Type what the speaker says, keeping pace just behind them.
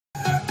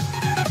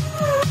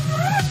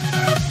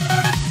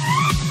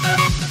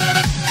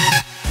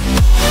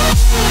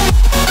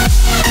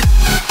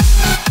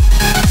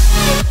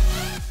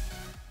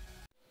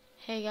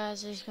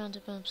guys, it's Grunt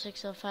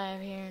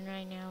 605 here, and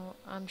right now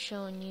I'm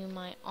showing you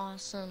my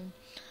awesome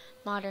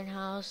modern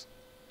house.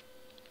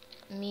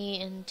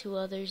 Me and two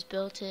others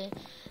built it.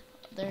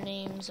 Their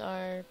names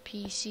are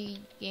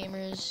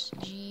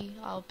PCgamersg.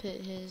 I'll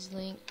put his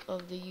link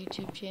of the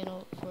YouTube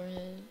channel for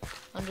him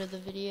under the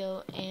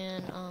video,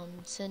 and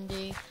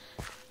Cindy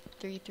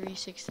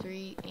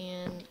 3363,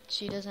 and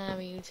she doesn't have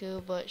a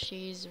YouTube, but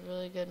she's a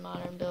really good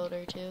modern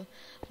builder too.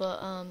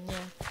 But yeah,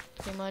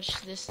 pretty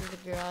much this is the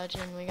garage,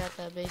 and we got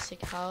that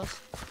basic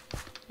house.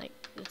 Like,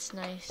 it's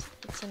nice.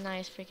 It's a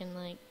nice freaking,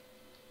 like,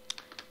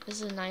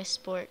 this is a nice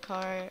sport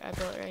car I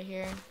built right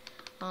here.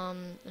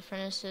 The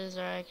furnaces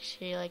are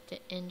actually like the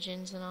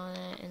engines and all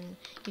that, and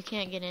you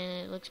can't get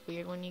in. It looks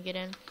weird when you get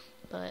in,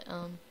 but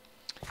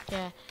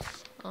yeah,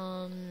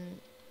 a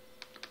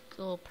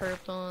little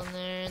purple in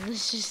there, and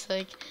it's just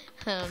like,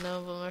 I don't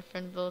know, but my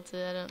friend built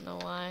it. I don't know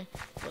why,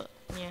 but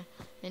yeah.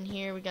 And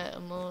here we got a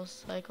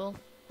motorcycle,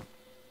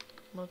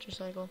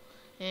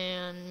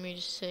 and we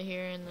just sit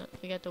here, and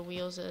we got the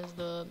wheels as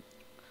the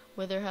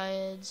wither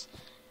heads,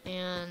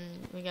 and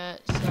we got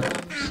some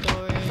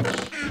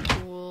storage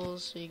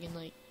tools so you can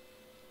like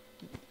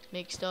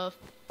make stuff.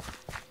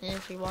 And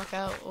if we walk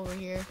out over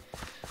here,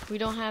 we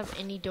don't have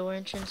any door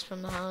entrance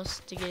from the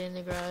house to get in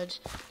the garage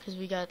because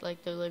we got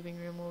like the living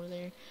room over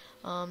there.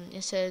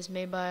 It says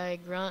made by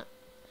Grunt,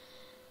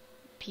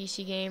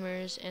 PC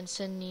Gamers, and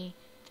Sydney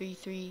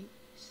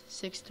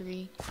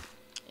 3363,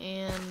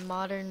 and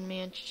modern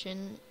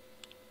mansion,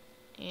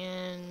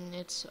 and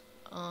it's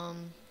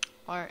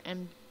our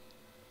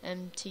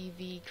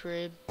MTV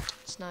crib.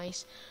 It's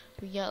nice.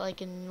 We got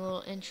like a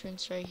little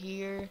entrance right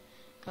here,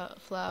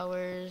 got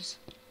flowers,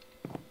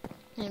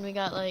 and we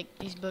got like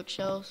these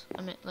bookshelves.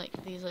 I meant like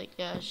these like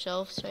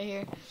shelves right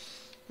here.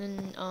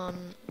 Then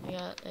we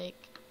got like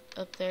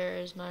up there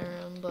is my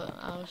room, but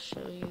I'll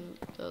show you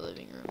the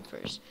living room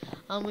first.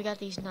 We got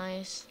these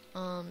nice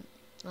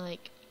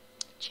like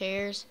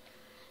chairs.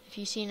 If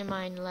you've seen in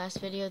my last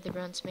video, the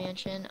Grunt's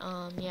mansion,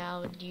 yeah, I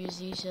would use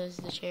these as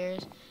the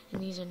chairs,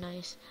 and these are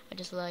nice. I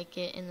just like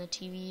it, and the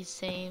TV's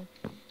same,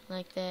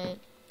 like that.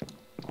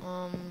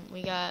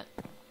 We got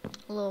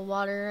a little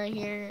water right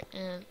here,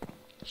 and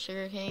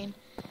sugar cane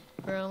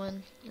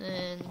growing,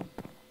 and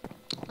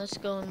let's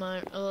go in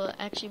my,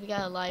 actually we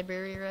got a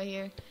library right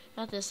here.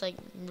 Got this like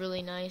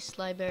really nice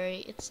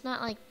library. It's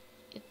not like,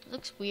 it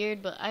looks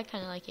weird, but I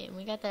kind of like it, and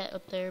we got that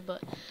up there,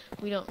 but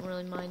we don't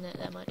really mind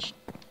that much.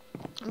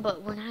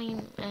 But we're not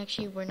even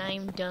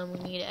done. We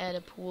need to add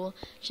a pool.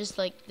 Just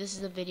like, this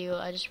is a video,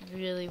 I just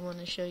really want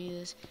to show you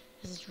this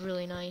because it's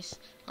really nice.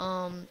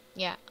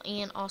 Yeah,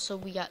 and also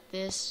we got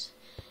this,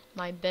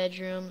 my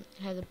bedroom.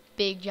 It has a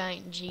big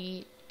giant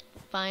G.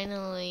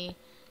 Finally,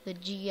 the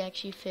G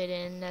actually fit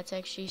in. That's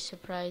actually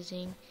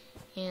surprising.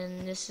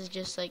 And this is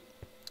just like,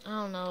 I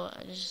don't know,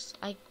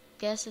 I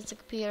guess it's a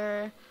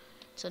computer.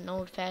 It's an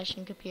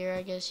old-fashioned computer,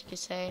 I guess you could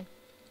say.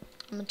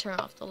 I'm gonna turn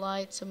off the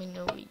lights so we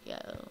know we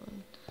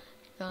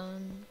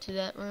gone to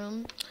that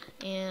room.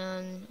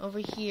 And over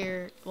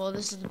here, well,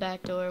 this is the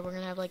back door. We're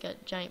gonna have like a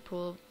giant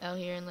pool out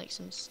here and like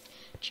some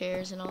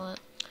chairs and all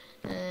that.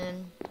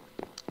 And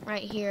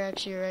right here,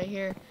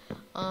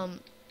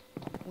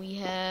 we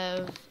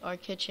have our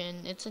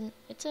kitchen. It's a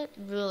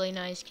really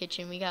nice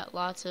kitchen. We got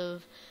lots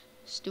of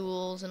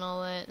stools and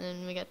all that, and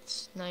then we got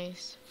this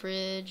nice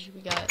fridge.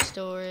 We got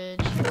storage,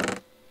 and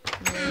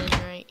then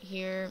right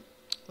here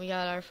we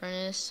got our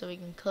furnace so we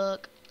can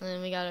cook, and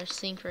then we got our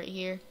sink right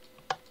here.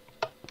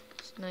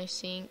 Nice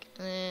sink.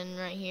 And then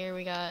right here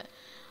we got,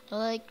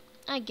 like,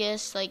 I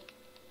guess like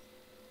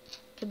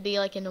could be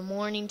like in the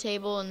morning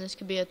table, and this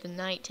could be at the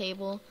night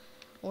table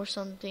or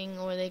something,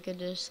 or they could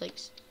just like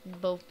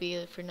both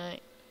be for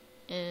night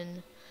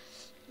and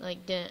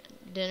like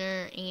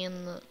dinner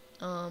and the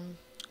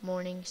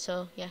morning.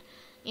 So yeah,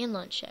 and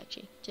lunch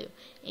actually too.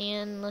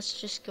 And let's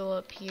just go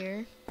up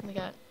here. We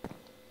got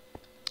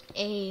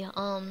a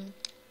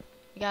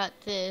we got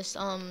this.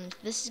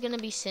 This is gonna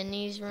be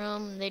Sydney's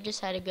room. They just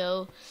had to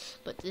go,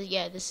 but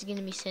yeah, this is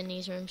gonna be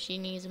Sydney's room. She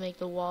needs to make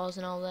the walls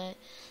and all that.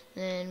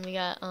 And then we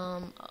got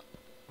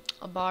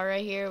a bar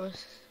right here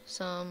with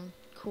some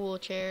cool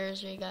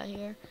chairs we got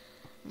here.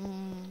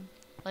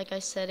 Like I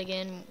said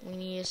again, we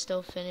need to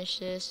still finish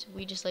this.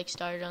 We just like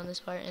started on this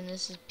part, and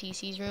this is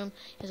PC's room.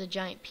 There's a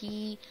giant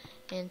P,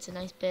 and it's a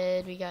nice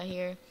bed we got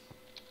here,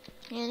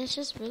 and it's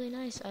just really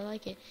nice. I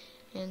like it,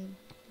 and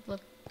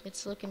look,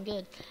 it's looking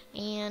good.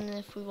 And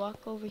if we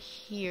walk over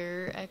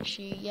here,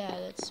 actually,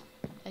 yeah,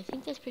 I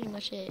think that's pretty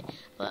much it.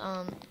 But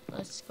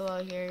let's go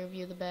out here,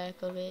 view the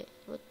back of it.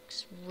 It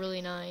looks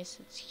really nice.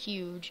 It's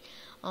huge.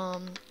 I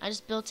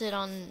just built it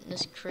on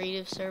this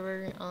creative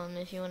server.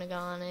 If you want to go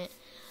on it,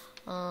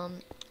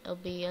 it'll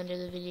be under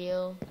the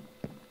video.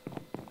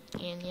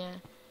 And yeah.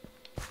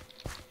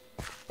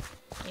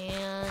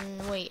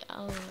 And wait,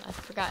 I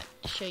forgot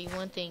to show you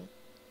one thing.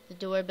 The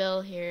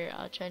doorbell here.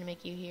 I'll try to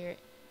make you hear it.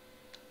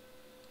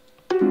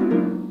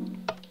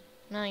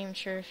 Not even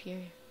sure if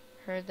you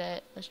heard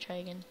that. Let's try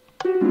again.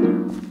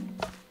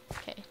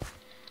 Okay.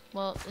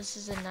 Well, this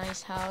is a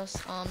nice house.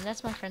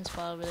 That's my friend's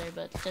spot over there,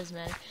 but it doesn't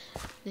matter.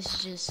 This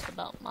is just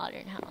about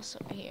modern house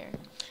over here.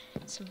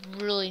 It's a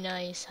really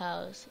nice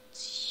house.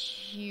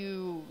 It's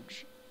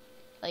huge.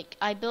 Like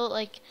I built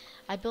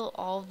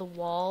all of the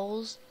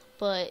walls,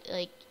 but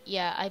like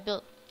yeah, I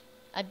built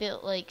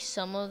like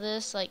some of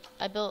this. Like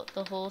I built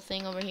the whole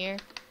thing over here,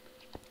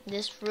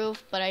 this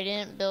roof, but I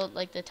didn't build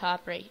like the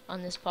top right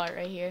on this part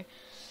right here.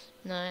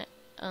 Not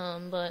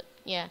but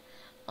yeah,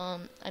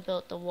 I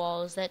built the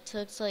walls. That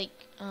took like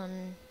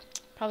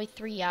probably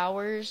 3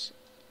 hours.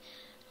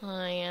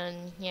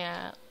 And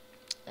yeah,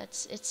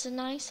 it's a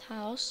nice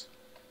house.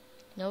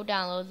 No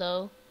download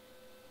though,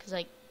 because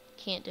I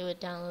can't do it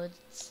download.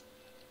 It's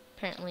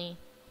apparently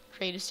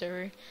create a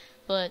server.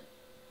 But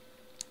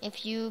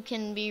if you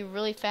can be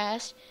really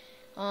fast,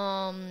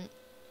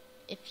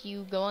 if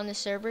you go on the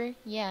server,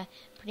 yeah,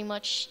 pretty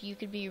much you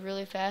could be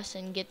really fast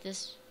and get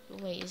this.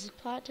 Wait, is this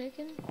plot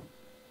taken?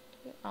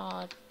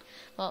 Well,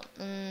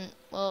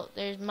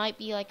 there might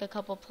be like a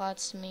couple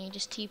plots to me.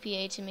 Just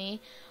TPA to me.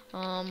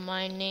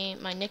 My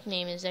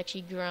nickname is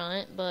actually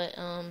Grunt, but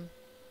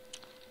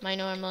my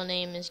normal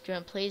name is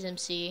Grunt Plays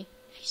MC.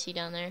 If you see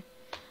down there,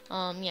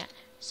 yeah.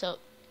 So,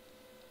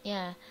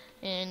 yeah,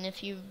 and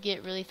if you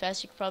get really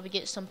fast, you could probably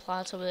get some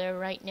plots over there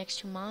right next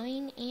to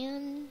mine,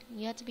 and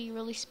you have to be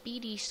really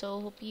speedy.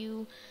 So, hope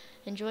you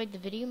enjoyed the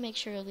video. Make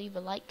sure to leave a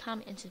like,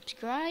 comment, and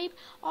subscribe.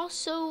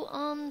 Also,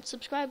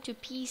 subscribe to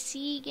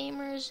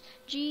PCgamersg.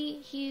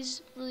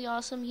 He's really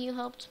awesome. He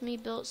helped me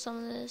build some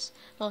of this.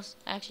 Well,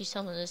 actually,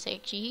 some of this.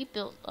 Actually, he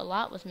built a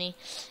lot with me.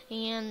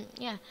 And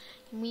yeah,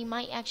 we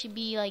might actually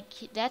be like,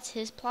 that's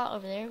his plot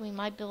over there. We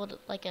might build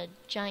like a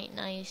giant,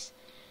 nice,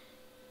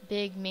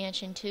 big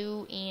mansion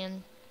too.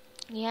 And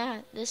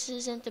yeah, this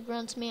isn't the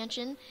Grunt's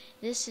mansion.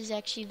 This is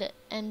actually the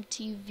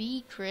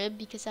MTV crib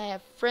because I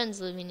have friends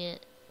living in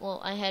it. Well,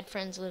 I had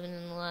friends living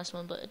in the last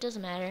one, but it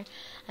doesn't matter.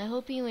 I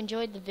hope you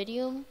enjoyed the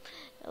video.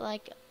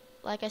 Like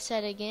I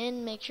said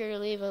again, make sure to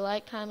leave a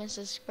like, comment,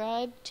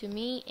 subscribe to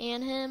me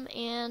and him,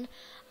 and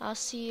I'll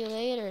see you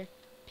later.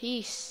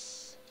 Peace.